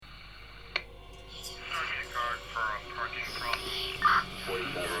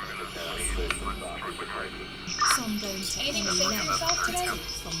taking 11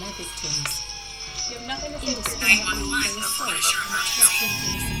 from their victims. You have nothing to say to Indiscriminately, they assault and attack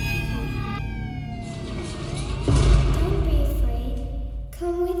innocent people. Don't be afraid.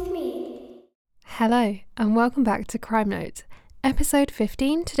 Come with me. Hello, and welcome back to Crime Note, episode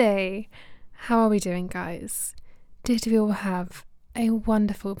 15 today. How are we doing, guys? Did we all have a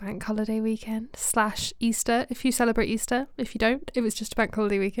wonderful bank holiday weekend / Easter, if you celebrate Easter? If you don't, it was just a bank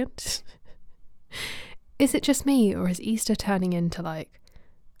holiday weekend. Is it just me, or is Easter turning into like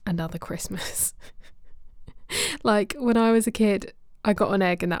another Christmas? Like when I was a kid, I got an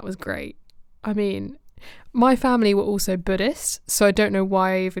egg and that was great. I mean, my family were also Buddhist, so I don't know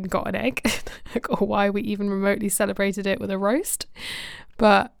why I even got an egg or why we even remotely celebrated it with a roast.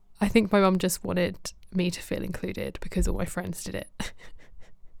 But I think my mum just wanted me to feel included because all my friends did it.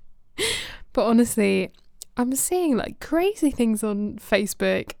 But honestly, I'm seeing like crazy things on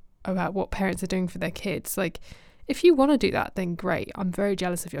Facebook about what parents are doing for their kids. Like, if you want to do that, then great. I'm very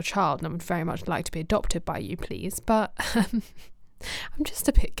jealous of your child and I would very much like to be adopted by you, please. But I'm just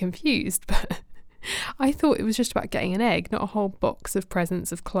a bit confused. But I thought it was just about getting an egg, not a whole box of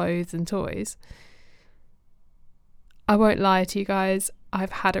presents of clothes and toys. I won't lie to you guys,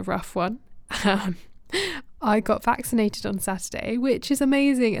 I've had a rough one. I got vaccinated on Saturday, which is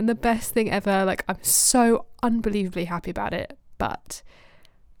amazing and the best thing ever. Like, I'm so unbelievably happy about it. But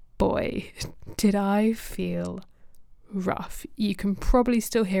boy, did I feel rough. You can probably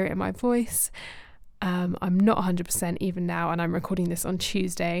still hear it in my voice. I'm not 100% even now, and I'm recording this on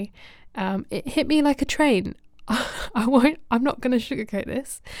Tuesday. It hit me like a train. I'm not going to sugarcoat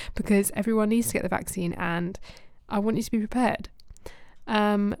this because everyone needs to get the vaccine and I want you to be prepared.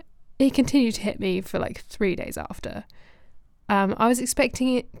 It continued to hit me for like 3 days after. I was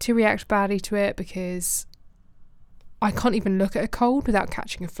expecting it to react badly to it because I can't even look at a cold without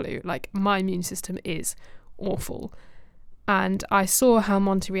catching a flu. Like, my immune system is awful. And I saw how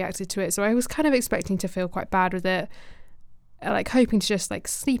Monty reacted to it, so I was kind of expecting to feel quite bad with it, like hoping to just like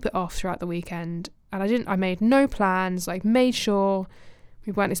sleep it off throughout the weekend. And I didn't. I made no plans, like made sure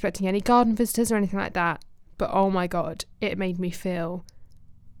we weren't expecting any garden visitors or anything like that. But oh my God, it made me feel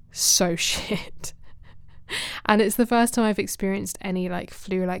so shit. And it's the first time I've experienced any like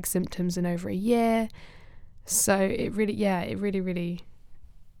flu-like symptoms in over a year. So it really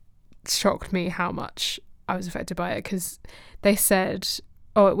shocked me how much I was affected by it, because they said,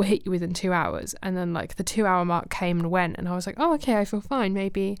 oh, it will hit you within 2 hours. And then like the 2 hour mark came and went and I was like, oh, okay, I feel fine.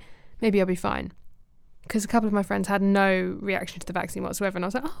 Maybe I'll be fine. Because a couple of my friends had no reaction to the vaccine whatsoever. And I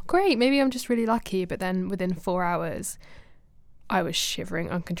was like, oh, great, maybe I'm just really lucky. But then within 4 hours, I was shivering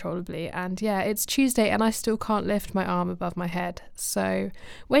uncontrollably. And yeah, it's Tuesday and I still can't lift my arm above my head. So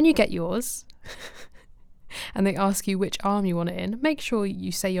when you get yours and they ask you which arm you want it in, make sure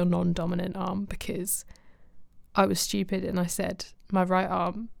you say your non-dominant arm, because I was stupid and I said my right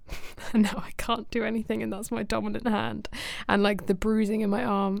arm and now I can't do anything and that's my dominant hand. And like the bruising in my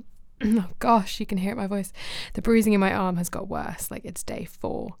arm, oh gosh, you can hear it in my voice. The bruising in my arm has got worse. Like, it's day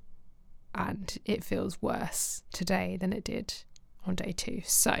 4 and it feels worse today than it did on day 2.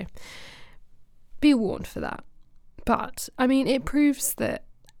 So be warned for that. But I mean, it proves that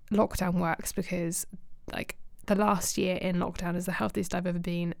lockdown works, because like the last year in lockdown is the healthiest I've ever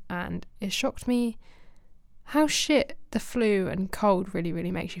been, and it shocked me how shit the flu and cold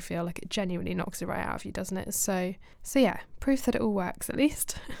really makes you feel. Like, it genuinely knocks it right out of you, doesn't it? So yeah, proof that it all works, at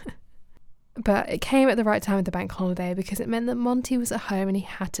least. But it came at the right time of the bank holiday, because it meant that Monty was at home and he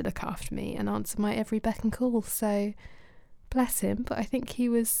had to look after me and answer my every beck and call. So bless him, but I think he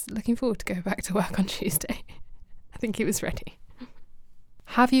was looking forward to go back to work on Tuesday. I think he was ready.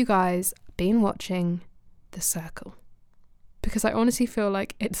 Have you guys been watching The Circle? Because I honestly feel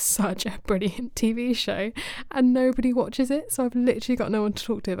like it's such a brilliant TV show and nobody watches it, so I've literally got no one to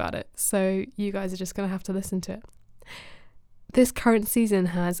talk to about it. So you guys are just going to have to listen to it. This current season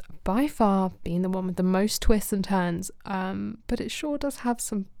has by far been the one with the most twists and turns, but it sure does have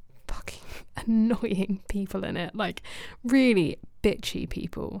some fucking annoying people in it, like really bitchy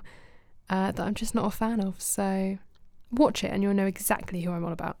people that I'm just not a fan of. So watch it and you'll know exactly who I'm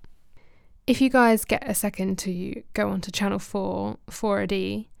on about. If you guys get a second to go onto Channel 4,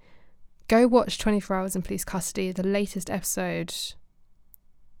 4AD, go watch 24 Hours in Police Custody, the latest episode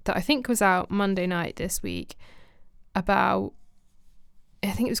that I think was out Monday night this week, about,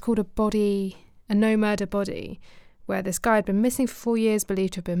 I think it was called a no murder body, where this guy had been missing for 4 years,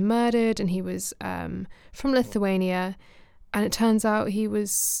 believed to have been murdered, and he was from Lithuania, and it turns out he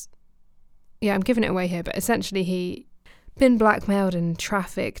was, I'm giving it away here, but essentially he'd been blackmailed and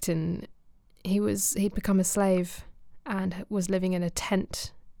trafficked, and he'd become a slave and was living in a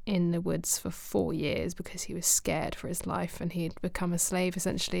tent in the woods for 4 years because he was scared for his life, and he'd become a slave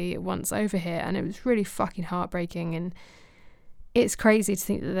essentially once over here, and it was really fucking heartbreaking. And it's crazy to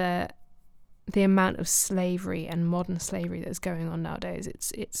think that the amount of slavery and modern slavery that's going on nowadays,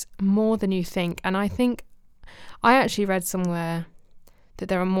 it's more than you think. And I think I actually read somewhere that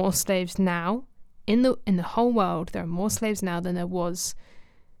there are more slaves now in the whole world. There are more slaves now than there was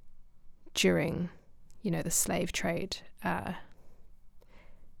during, the slave trade,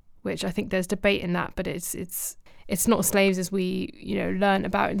 which I think there's debate in that, but it's not slaves as we learn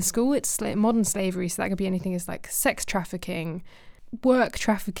about in school. It's modern slavery, so that could be anything as like sex trafficking, work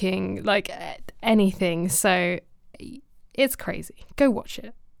trafficking, like anything. So it's crazy. Go watch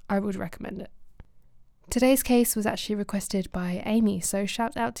it. I would recommend it. Today's case was actually requested by Amy, so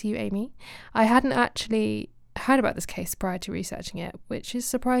shout out to you, Amy. I hadn't actually heard about this case prior to researching it, which is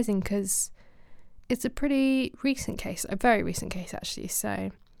surprising because it's a pretty recent case, a very recent case actually.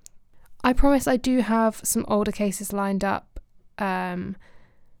 So I promise I do have some older cases lined up.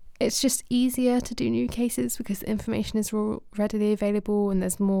 It's just easier to do new cases because the information is readily available and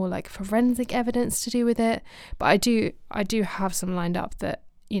there's more like forensic evidence to do with it. But I do have some lined up that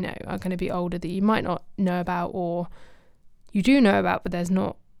are going to be older that you might not know about, or you do know about, but there's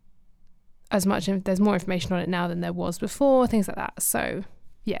not as much. There's more information on it now than there was before, things like that. So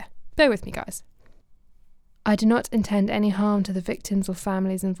yeah, bear with me, guys. I do not intend any harm to the victims or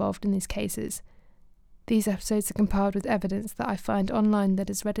families involved in these cases. These episodes are compiled with evidence that I find online that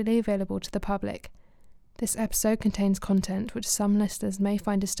is readily available to the public. This episode contains content which some listeners may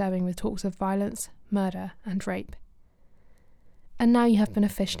find disturbing, with talks of violence, murder, and rape. And now you have been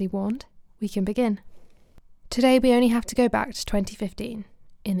officially warned, we can begin. Today we only have to go back to 2015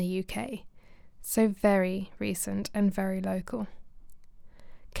 in the UK, so very recent and very local.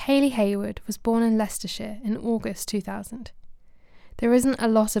 Kaylee Hayward was born in Leicestershire in August 2000. There isn't a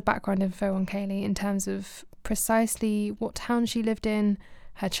lot of background info on Kaylee in terms of precisely what town she lived in,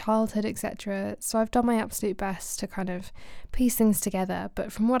 her childhood, etc. So I've done my absolute best to kind of piece things together,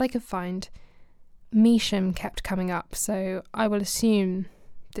 but from what I could find, Measham kept coming up, so I will assume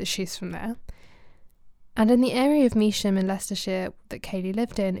that she's from there. And in the area of Measham in Leicestershire that Kaylee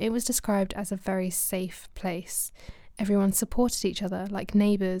lived in, it was described as a very safe place. Everyone supported each other like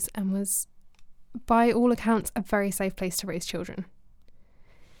neighbours and was, by all accounts, a very safe place to raise children.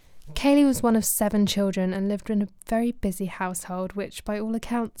 Kaylee was one of 7 children and lived in a very busy household, which by all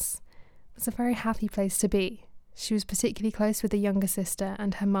accounts was a very happy place to be. She was particularly close with a younger sister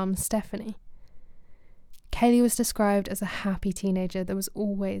and her mum, Stephanie. Kaylee was described as a happy teenager that was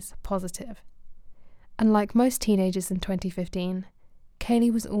always positive. And like most teenagers in 2015,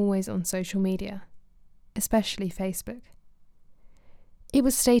 Kaylee was always on social media, especially Facebook. It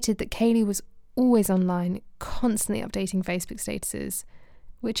was stated that Kaylee was always online, constantly updating Facebook statuses,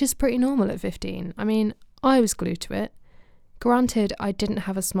 which is pretty normal at 15. I mean, I was glued to it. Granted, I didn't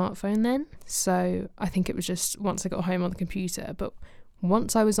have a smartphone then, so I think it was just once I got home on the computer, but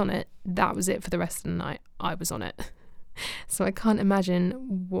once I was on it, that was it for the rest of the night. I was on it. So I can't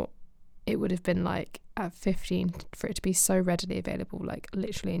imagine what it would have been like at 15 for it to be so readily available, like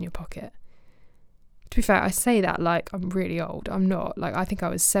literally in your pocket. To be fair, I say that like I'm really old. I'm not. Like, I think I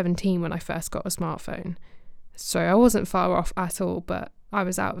was 17 when I first got a smartphone. So I wasn't far off at all, but I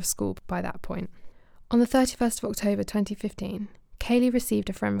was out of school by that point. On the 31st of October 2015, Kaylee received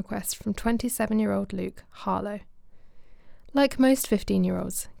a friend request from 27-year-old Luke Harlow. Like most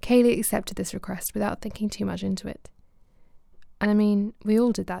 15-year-olds, Kaylee accepted this request without thinking too much into it. And I mean, we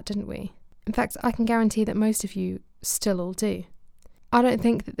all did that, didn't we? In fact, I can guarantee that most of you still all do. I don't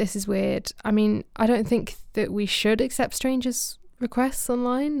think that this is weird. I mean, I don't think that we should accept strangers' requests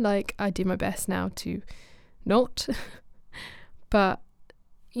online. Like, I do my best now to not. But,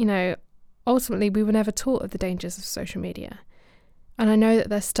 ultimately we were never taught of the dangers of social media. And I know that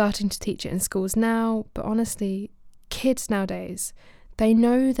they're starting to teach it in schools now, but honestly, kids nowadays, they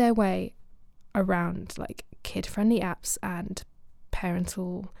know their way around like kid-friendly apps and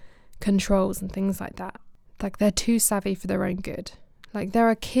parental controls and things like that. Like, they're too savvy for their own good. Like, there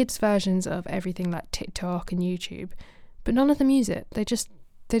are kids' versions of everything like TikTok and YouTube, but none of them use it. They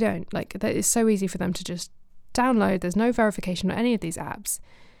don't. Like, it's so easy for them to just download. There's no verification on any of these apps.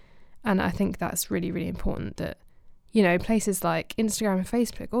 And I think that's really, really important that, places like Instagram and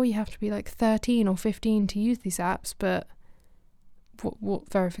Facebook, you have to be like 13 or 15 to use these apps, but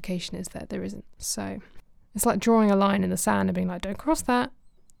what verification is there? There isn't. So it's like drawing a line in the sand and being like, don't cross that,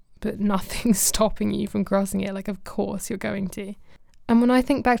 but nothing's stopping you from crossing it. Like, of course you're going to. And when I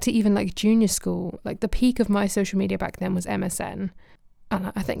think back to even like junior school, like the peak of my social media back then was MSN.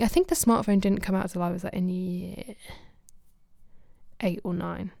 And I think the smartphone didn't come out till I was like in year 8 or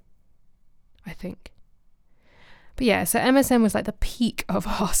 9. I think. But yeah, so MSN was like the peak of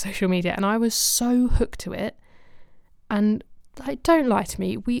our social media, and I was so hooked to it. And like, don't lie to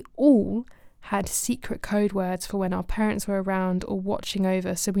me, we all had secret code words for when our parents were around or watching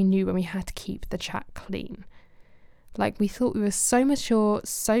over, so we knew when we had to keep the chat clean. Like, we thought we were so mature,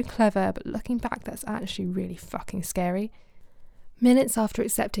 so clever, but looking back, that's actually really fucking scary. Minutes after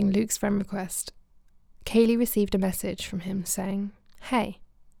accepting Luke's friend request, Kaylee received a message from him saying, "Hey."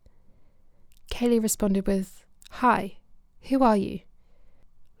 Kaylee responded with, "Hi, who are you?"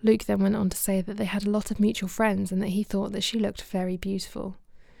 Luke then went on to say that they had a lot of mutual friends and that he thought that she looked very beautiful,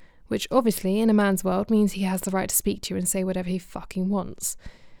 which obviously in a man's world means he has the right to speak to you and say whatever he fucking wants.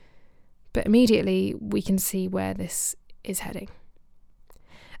 But immediately we can see where this is heading.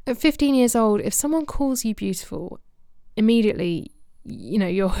 At 15 years old, if someone calls you beautiful, immediately,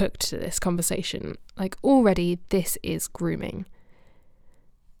 you're hooked to this conversation. Like, already this is grooming.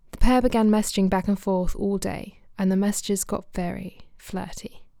 The pair began messaging back and forth all day, and the messages got very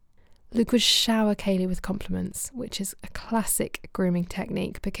flirty. Luke would shower Kaylee with compliments, which is a classic grooming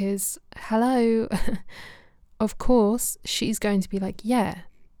technique because, hello, of course, she's going to be like, yeah,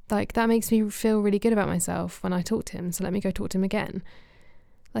 like that makes me feel really good about myself when I talk to him, so let me go talk to him again.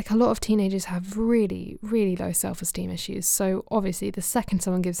 Like, a lot of teenagers have really, really low self-esteem issues, so obviously the second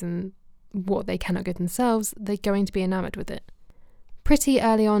someone gives them what they cannot give themselves, they're going to be enamoured with it. Pretty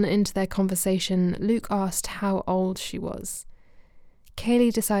early on into their conversation, Luke asked how old she was.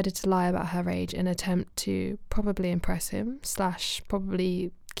 Kaylee decided to lie about her age in an attempt to probably impress him, /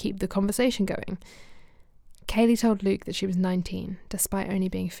 probably keep the conversation going. Kaylee told Luke that she was 19, despite only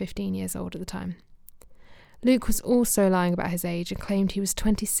being 15 years old at the time. Luke was also lying about his age and claimed he was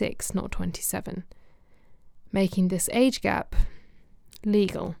 26, not 27, making this age gap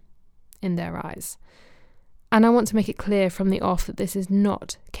legal in their eyes. And I want to make it clear from the off that this is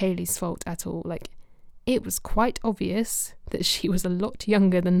not Kaylee's fault at all. Like, it was quite obvious that she was a lot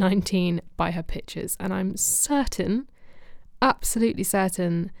younger than 19 by her pictures, and I'm certain, absolutely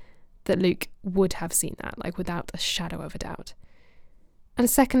certain, that Luke would have seen that, like, without a shadow of a doubt. And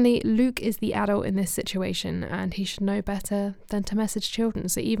secondly, Luke is the adult in this situation, and he should know better than to message children.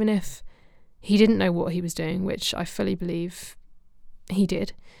 So even if he didn't know what he was doing, which I fully believe he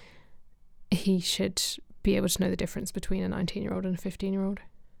did, he should be able to know the difference between a 19-year-old and a 15-year-old.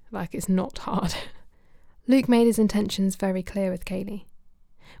 Like, it's not hard. Luke made his intentions very clear with Kaylee.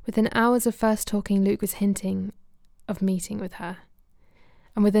 Within hours of first talking, Luke was hinting of meeting with her.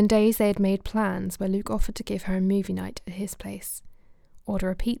 And within days they had made plans where Luke offered to give her a movie night at his place, order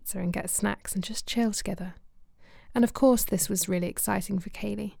a pizza and get snacks and just chill together. And of course this was really exciting for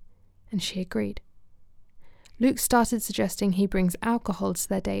Kaylee, and she agreed. Luke started suggesting he brings alcohol to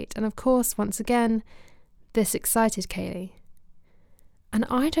their date, and of course, once again, this excited Kaylee. And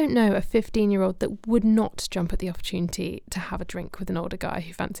I don't know a 15-year-old that would not jump at the opportunity to have a drink with an older guy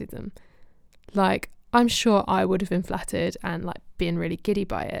who fancied them. Like, I'm sure I would have been flattered and like been really giddy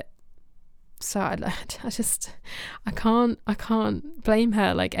by it. So I can't blame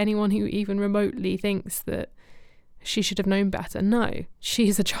her. Like, anyone who even remotely thinks that she should have known better. No,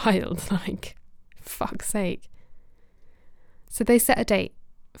 she's a child. Like, fuck's sake. So they set a date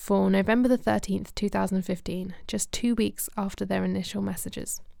for November the 13th, 2015, just 2 weeks after their initial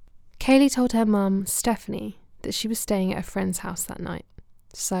messages. Kaylee told her mum, Stephanie, that she was staying at a friend's house that night.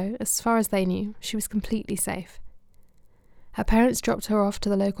 So, as far as they knew, she was completely safe. Her parents dropped her off to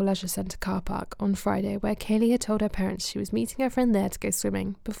the local leisure centre car park on Friday, where Kaylee had told her parents she was meeting her friend there to go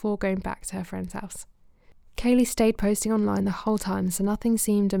swimming before going back to her friend's house. Kaylee stayed posting online the whole time, so nothing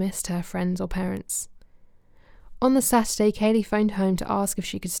seemed amiss to her friends or parents. On the Saturday, Kaylee phoned home to ask if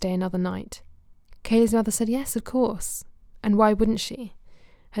she could stay another night. Kaylee's mother said yes, of course. And why wouldn't she?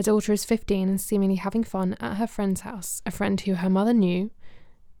 Her daughter is 15 and seemingly having fun at her friend's house, a friend who her mother knew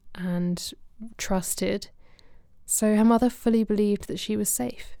and trusted, so her mother fully believed that she was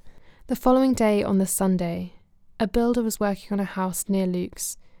safe. The following day, on the Sunday, a builder was working on a house near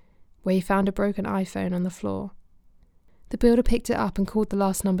Luke's, where he found a broken iPhone on the floor. The builder picked it up and called the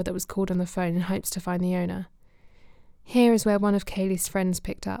last number that was called on the phone in hopes to find the owner. Here is where one of Kaylee's friends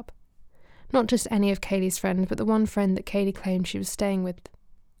picked up. Not just any of Kaylee's friends, but the one friend that Kaylee claimed she was staying with.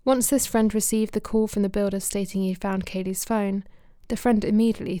 Once this friend received the call from the builder stating he found Kaylee's phone, the friend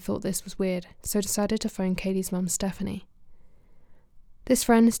immediately thought this was weird, so decided to phone Kaylee's mum, Stephanie. This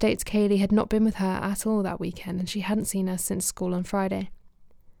friend states Kaylee had not been with her at all that weekend and she hadn't seen her since school on Friday.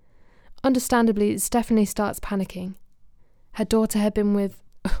 Understandably, Stephanie starts panicking. Her daughter had been with,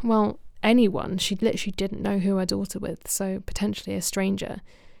 well, anyone. She literally didn't know who her daughter was, so potentially a stranger.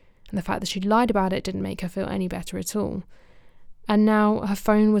 And the fact that she'd lied about it didn't make her feel any better at all. and now her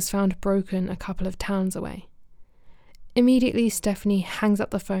phone was found broken a couple of towns away. Immediately, Stephanie hangs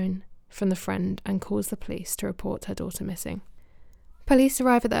up the phone from the friend and calls the police to report her daughter missing. Police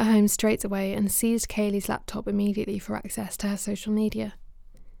arrive at their home straight away and seized Kaylee's laptop immediately for access to her social media.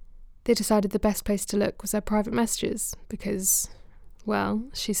 They decided the best place to look was her private messages because, well,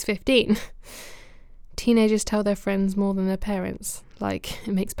 she's 15. Teenagers tell their friends more than their parents. Like,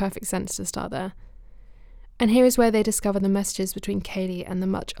 it makes perfect sense to start there. And here is where they discover the messages between Kaylee and the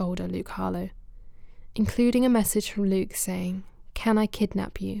much older Luke Harlow, including a message from Luke saying, "Can I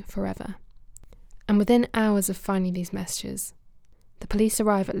kidnap you forever?" And within hours of finding these messages, the police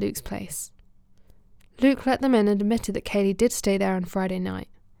arrive at Luke's place. Luke let them in and admitted that Kaylee did stay there on Friday night,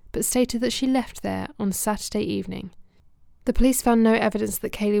 but stated that she left there on Saturday evening. The police found no evidence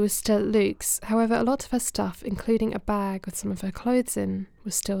that Kaylee was still at Luke's. However, a lot of her stuff, including a bag with some of her clothes in,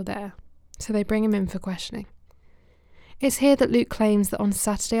 was still there, so they bring him in for questioning. It's here that Luke claims that on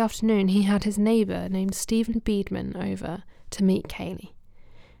Saturday afternoon he had his neighbour named Stephen Beedman over to meet Kaylee,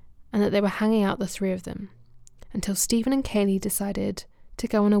 and that they were hanging out, the three of them, until Stephen and Kaylee decided to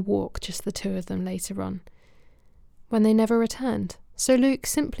go on a walk, just the two of them, later on, when they never returned. So Luke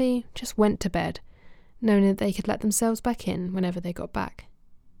simply just went to bed, knowing that they could let themselves back in whenever they got back.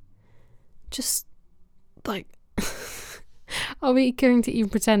 Just, like, are we going to even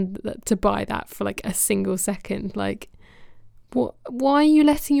pretend to buy that for, like, a single second? Like, what? Why are you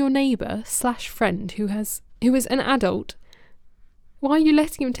letting your neighbour / friend who is an adult, why are you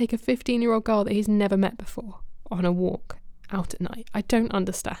letting him take a 15-year-old girl that he's never met before on a walk out at night? I don't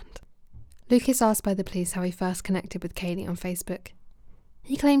understand. Luke is asked by the police how he first connected with Kaylee on Facebook.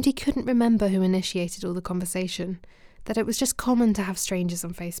 He claimed he couldn't remember who initiated all the conversation, that it was just common to have strangers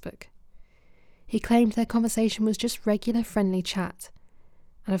on Facebook. He claimed their conversation was just regular friendly chat.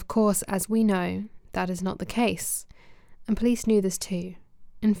 And of course, as we know, that is not the case. And police knew this too.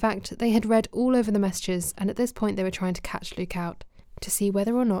 In fact, they had read all over the messages, and at this point they were trying to catch Luke out, to see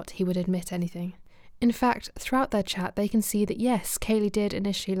whether or not he would admit anything. In fact, throughout their chat they can see that yes, Kaylee did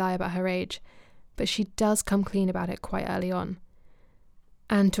initially lie about her age, but she does come clean about it quite early on.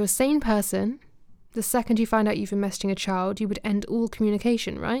 And to a sane person, the second you find out you've been messaging a child, you would end all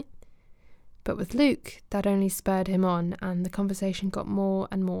communication, right? But with Luke, that only spurred him on, and the conversation got more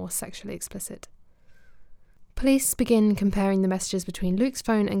and more sexually explicit. Police begin comparing the messages between Luke's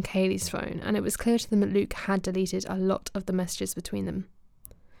phone and Kaylee's phone, and it was clear to them that Luke had deleted a lot of the messages between them,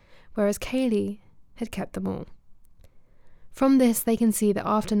 whereas Kaylee had kept them all. From this, they can see that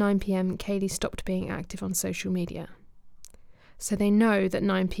after 9 p.m, Kaylee stopped being active on social media. So they know that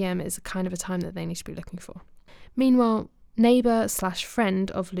 9 p.m. is kind of a time that they need to be looking for. Meanwhile, neighbour /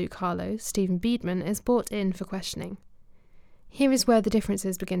 friend of Luke Harlow, Stephen Beedman, is brought in for questioning. Here is where the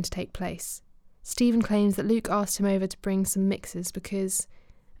differences begin to take place. Stephen claims that Luke asked him over to bring some mixers because,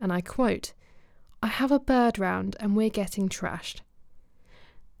 and I quote, "I have a bird round and we're getting trashed."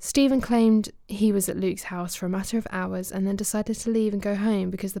 Stephen claimed he was at Luke's house for a matter of hours and then decided to leave and go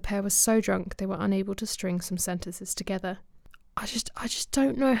home because the pair were so drunk they were unable to string some sentences together. I just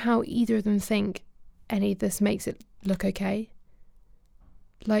don't know how either of them think any of this makes it look okay.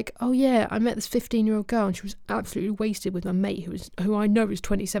 Like, oh yeah, I met this 15-year-old girl and she was absolutely wasted with my mate who I know is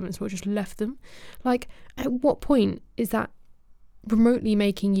 27, so I just left them. Like, at what point is that remotely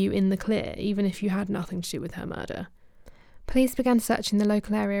making you in the clear, even if you had nothing to do with her murder? Police began searching the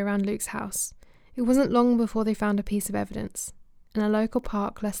local area around Luke's house. It wasn't long before they found a piece of evidence. In a local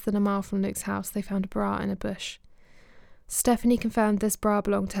park less than a mile from Luke's house, they found a bra in a bush. Stephanie confirmed this bra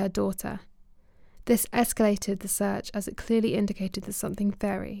belonged to her daughter. This escalated the search as it clearly indicated that something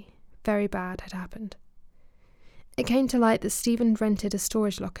very, very bad had happened. It came to light that Stephen rented a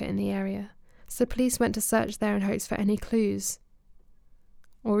storage locker in the area, so police went to search there in hopes for any clues,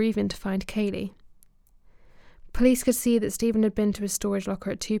 or even to find Kaylee. Police could see that Stephen had been to his storage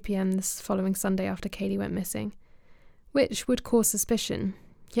locker at 2 p.m. this following Sunday after Kaylee went missing, which would cause suspicion,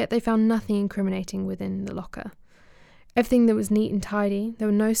 yet they found nothing incriminating within the locker. Everything that was neat and tidy, there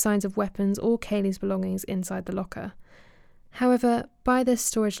were no signs of weapons or Kaylee's belongings inside the locker. However, by this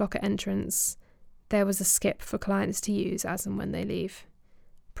storage locker entrance, there was a skip for clients to use as and when they leave.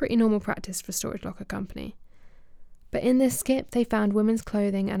 Pretty normal practice for a storage locker company. But in this skip, they found women's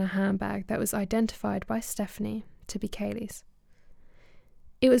clothing and a handbag that was identified by Stephanie to be Kaylee's.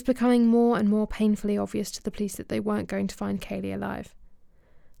 It was becoming more and more painfully obvious to the police that they weren't going to find Kaylee alive.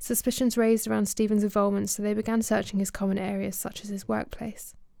 Suspicions raised around Stephen's involvement, so they began searching his common areas such as his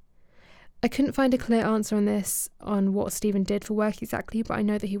workplace. I couldn't find a clear answer on what Stephen did for work exactly, but I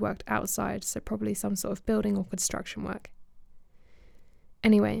know that he worked outside, so probably some sort of building or construction work.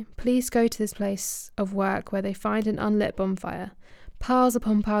 Anyway, police go to this place of work where they find an unlit bonfire, piles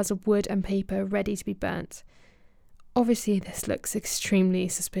upon piles of wood and paper ready to be burnt. Obviously, this looks extremely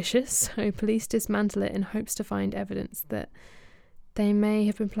suspicious, so police dismantle it in hopes to find evidence that they may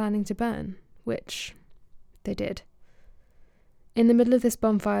have been planning to burn, which they did. In the middle of this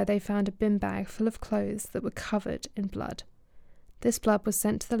bonfire, they found a bin bag full of clothes that were covered in blood. This blood was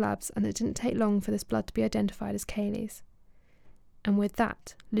sent to the labs, and it didn't take long for this blood to be identified as Kaylee's. And with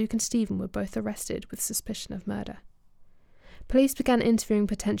that, Luke and Stephen were both arrested with suspicion of murder. Police began interviewing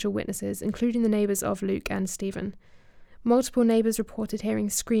potential witnesses, including the neighbours of Luke and Stephen. Multiple neighbours reported hearing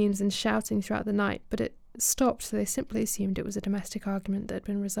screams and shouting throughout the night, but it stopped, so they simply assumed it was a domestic argument that had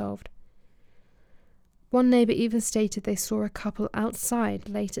been resolved. One neighbour even stated they saw a couple outside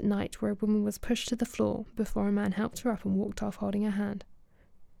late at night where a woman was pushed to the floor before a man helped her up and walked off holding her hand.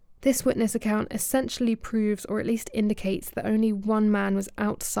 This witness account essentially proves, or at least indicates, that only one man was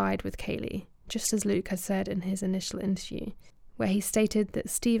outside with Kaylee, just as Luke had said in his initial interview, where he stated that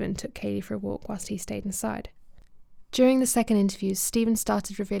Stephen took Kaylee for a walk whilst he stayed inside. During the second interviews, Stephen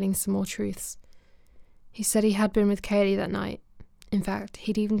started revealing some more truths. He said he had been with Kaylee that night. In fact,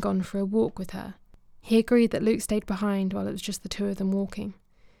 he'd even gone for a walk with her. He agreed that Luke stayed behind while it was just the two of them walking.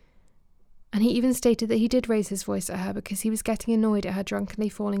 And he even stated that he did raise his voice at her because he was getting annoyed at her drunkenly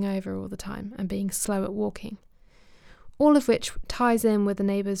falling over all the time and being slow at walking. All of which ties in with the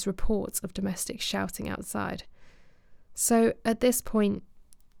neighbours' reports of domestic shouting outside. So at this point,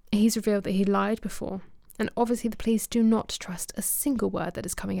 he's revealed that he lied before, and obviously the police do not trust a single word that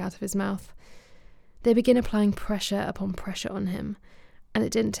is coming out of his mouth. They begin applying pressure upon pressure on him, and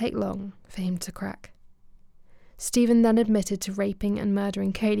it didn't take long for him to crack. Stephen then admitted to raping and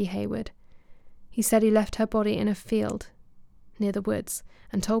murdering Kaylee Hayward. He said he left her body in a field near the woods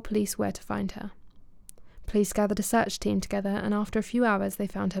and told police where to find her. Police gathered a search team together, and after a few hours they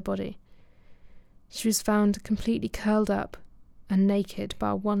found her body. She was found completely curled up and naked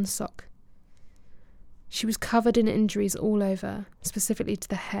bar one sock. She was covered in injuries all over, specifically to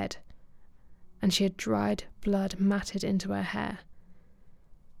the head, and she had dried blood matted into her hair.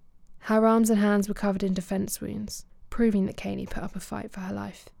 Her arms and hands were covered in defence wounds, proving that Kaylee put up a fight for her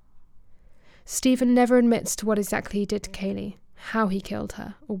life. Stephen never admits to what exactly he did to Kaylee, how he killed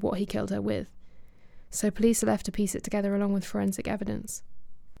her, or what he killed her with, so police are left to piece it together along with forensic evidence.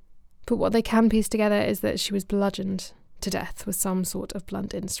 But what they can piece together is that she was bludgeoned to death with some sort of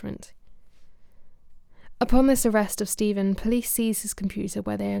blunt instrument. Upon this arrest of Stephen, police seize his computer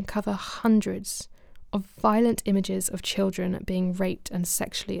where they uncover hundreds of violent images of children being raped and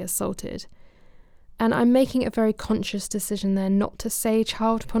sexually assaulted. And I'm making a very conscious decision there not to say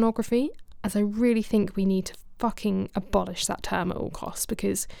child pornography, as I really think we need to fucking abolish that term at all costs,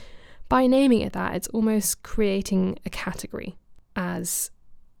 because by naming it that, it's almost creating a category as,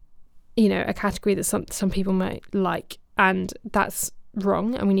 you know, a category that some people might like, and that's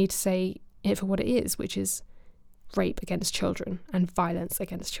wrong, and we need to say it for what it is, which is rape against children and violence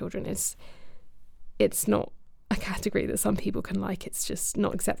against children. It's not a category that some people can like, it's just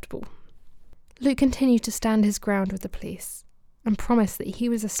not acceptable. Luke continued to stand his ground with the police and promised that he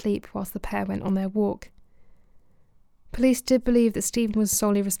was asleep whilst the pair went on their walk. Police did believe that Stephen was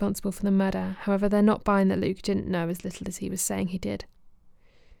solely responsible for the murder, however they're not buying that Luke didn't know as little as he was saying he did.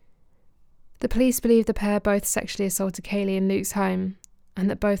 The police believe the pair both sexually assaulted Kaylee in Luke's home, and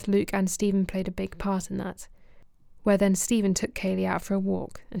that both Luke and Stephen played a big part in that, where then Stephen took Kaylee out for a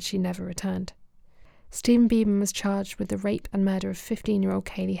walk and she never returned. Stephen Beeben was charged with the rape and murder of 15-year-old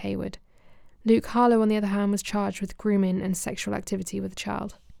Kaylee Hayward. Luke Harlow, on the other hand, was charged with grooming and sexual activity with a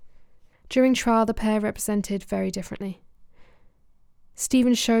child. During trial, the pair represented very differently.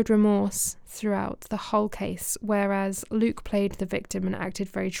 Stephen showed remorse throughout the whole case, whereas Luke played the victim and acted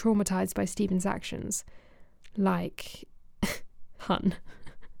very traumatised by Stephen's actions. Like, hun,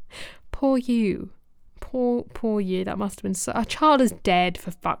 poor you. Poor you, that must have been so... A child is dead,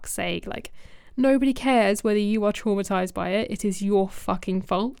 for fuck's sake. Like, nobody cares whether you are traumatised by it. It is your fucking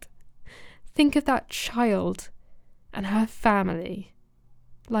fault. Think of that child and her family.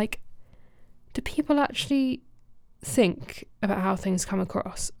 Like, do people actually think about how things come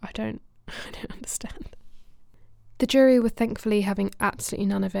across? I don't understand. The jury were thankfully having absolutely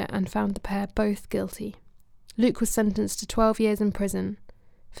none of it and found the pair both guilty. Luke was sentenced to 12 years in prison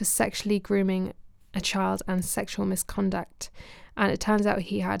for sexually grooming a child and sexual misconduct, and it turns out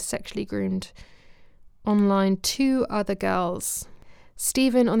he had sexually groomed online 2 other girls.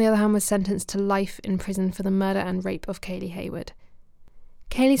 Stephen, on the other hand, was sentenced to life in prison for the murder and rape of Kaylee Hayward.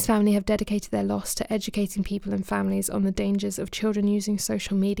 Kaylee's family have dedicated their loss to educating people and families on the dangers of children using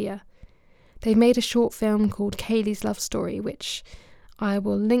social media. They've made a short film called Kaylee's Love Story, which I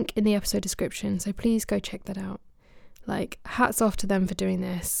will link in the episode description, so please go check that out. Like, hats off to them for doing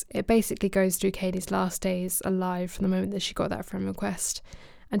this. It basically goes through Kaylee's last days alive from the moment that she got that friend request,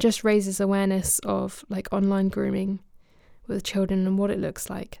 and just raises awareness of like online grooming with children and what it looks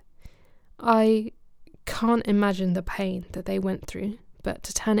like. I can't imagine the pain that they went through, but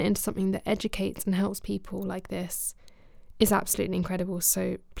to turn it into something that educates and helps people like this is absolutely incredible.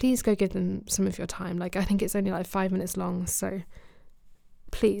 So please go give them some of your time. Like, I think it's only like 5 minutes long, so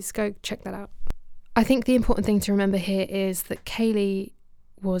please go check that out. I think the important thing to remember here is that Kaylee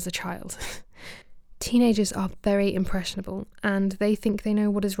was a child. Teenagers are very impressionable, and they think they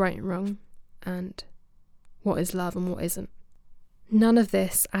know what is right and wrong, and what is love and what isn't. None of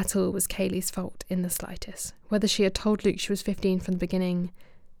this at all was Kaylee's fault in the slightest. Whether she had told Luke she was 15 from the beginning,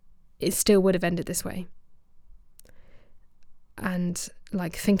 it still would have ended this way. And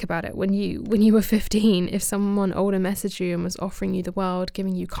like, think about it, when you were 15, if someone older messaged you and was offering you the world,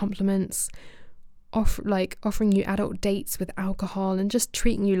 giving you compliments, offering you adult dates with alcohol and just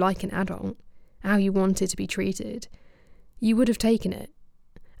treating you like an adult, how you wanted to be treated, you would have taken it.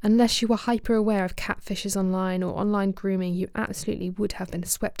 Unless you were hyper aware of catfishes online or online grooming, you absolutely would have been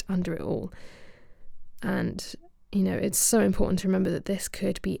swept under it all. And, you know, it's so important to remember that this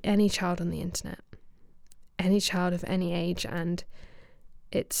could be any child on the internet, any child of any age, and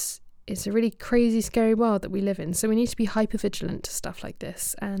it's a really crazy, scary world that we live in. So we need to be hyper vigilant to stuff like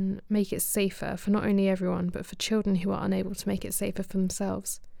this and make it safer for not only everyone, but for children who are unable to make it safer for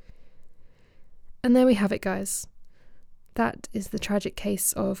themselves. And there we have it, guys. That is the tragic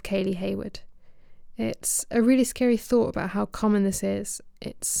case of Kaylee Hayward. It's a really scary thought about how common this is.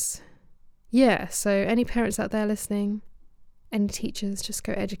 So any parents out there listening, any teachers, just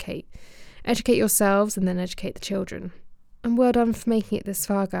go educate. Educate yourselves and then educate the children. And well done for making it this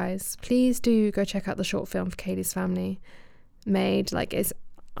far, guys. Please do go check out the short film for Kaylee's family made. I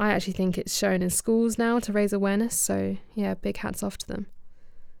actually think it's shown in schools now to raise awareness, so yeah, big hats off to them.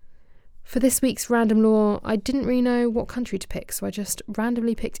 For this week's random law, I didn't really know what country to pick, so I just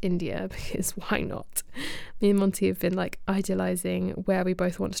randomly picked India, because why not? Me and Monty have been idealising where we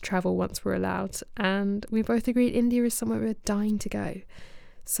both want to travel once we're allowed, and we both agreed India is somewhere we're dying to go.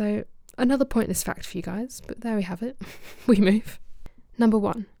 So another pointless fact for you guys, but there we have it. We move. Number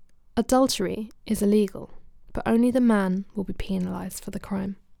 1. Adultery is illegal, but only the man will be penalised for the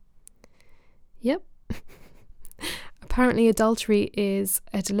crime. Yep. Apparently, adultery is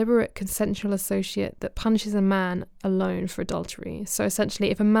a deliberate consensual associate that punishes a man alone for adultery. So essentially,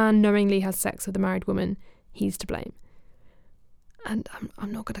 if a man knowingly has sex with a married woman, he's to blame. And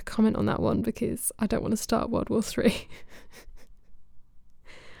I'm not going to comment on that one because I don't want to start World War III.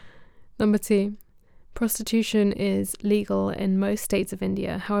 Number 2. Prostitution is legal in most states of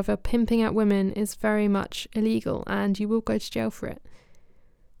India. However, pimping out women is very much illegal and you will go to jail for it.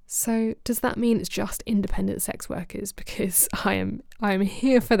 So does that mean it's just independent sex workers? Because I am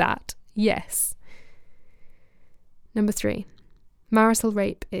here for that. Yes. Number 3. Marital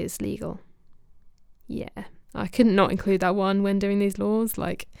rape is legal. Yeah, I couldn't not include that one when doing these laws.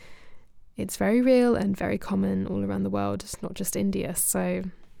 It's very real and very common all around the world. It's not just India. So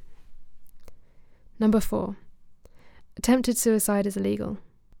Number 4. Attempted suicide is illegal.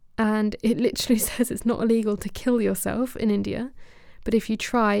 And it literally says it's not illegal to kill yourself in India. But if you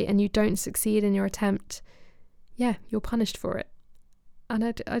try and you don't succeed in your attempt, yeah, you're punished for it. And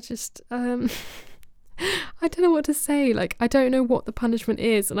I just, I don't know what to say. I don't know what the punishment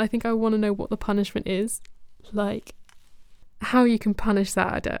is. And I think I want to know what the punishment is. How you can punish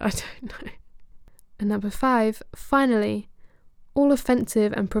that, I don't know. And number 5, finally, all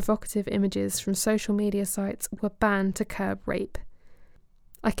offensive and provocative images from social media sites were banned to curb rape.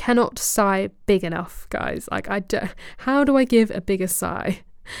 I cannot sigh big enough, guys. How do I give a bigger sigh?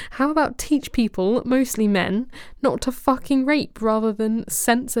 How about teach people, mostly men, not to fucking rape rather than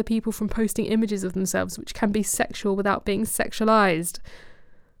censor people from posting images of themselves which can be sexual without being sexualized?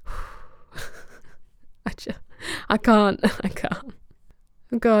 I can't.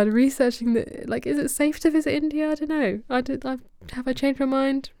 Oh God, researching is it safe to visit India? I don't know. Have I changed my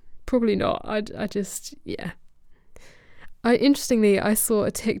mind? Probably not. Yeah. Interestingly, I saw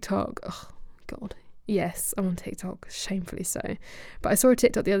a TikTok. Oh, God. Yes, I'm on TikTok, shamefully so. But I saw a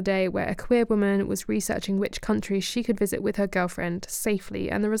TikTok the other day where a queer woman was researching which countries she could visit with her girlfriend safely.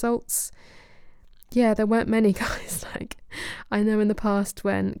 And the results, yeah, there weren't many, guys. I know in the past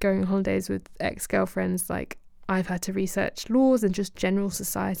when going on holidays with ex-girlfriends, I've had to research laws and just general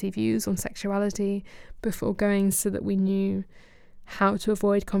society views on sexuality before going so that we knew how to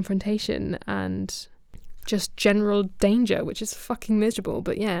avoid confrontation and just general danger, which is fucking miserable.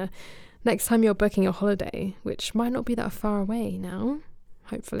 But yeah, next time you're booking a holiday, which might not be that far away now,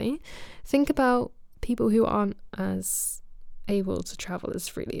 hopefully. Think about people who aren't as able to travel as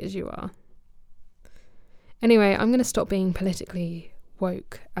freely as you are. Anyway, I'm going to stop being politically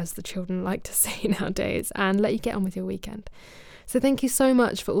woke, as the children like to say nowadays, and let you get on with your weekend. So thank you so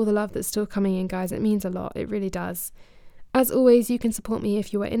much for all the love that's still coming in, guys. It means a lot. It really does. As always, you can support me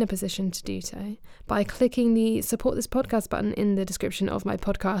if you are in a position to do so by clicking the support this podcast button in the description of my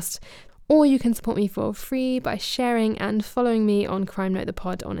podcast, or you can support me for free by sharing and following me on Crime Note the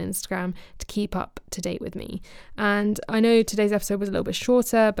Pod on Instagram to keep up to date with me. And I know today's episode was a little bit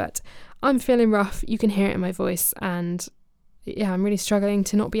shorter, but I'm feeling rough. You can hear it in my voice, and yeah, I'm really struggling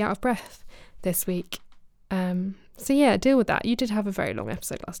to not be out of breath this week. So yeah, deal with that. You did have a very long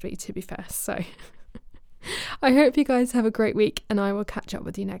episode last week, to be fair, so I hope you guys have a great week, and I will catch up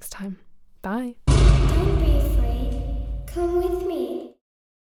with you next time. Bye. Don't be afraid. Come with me.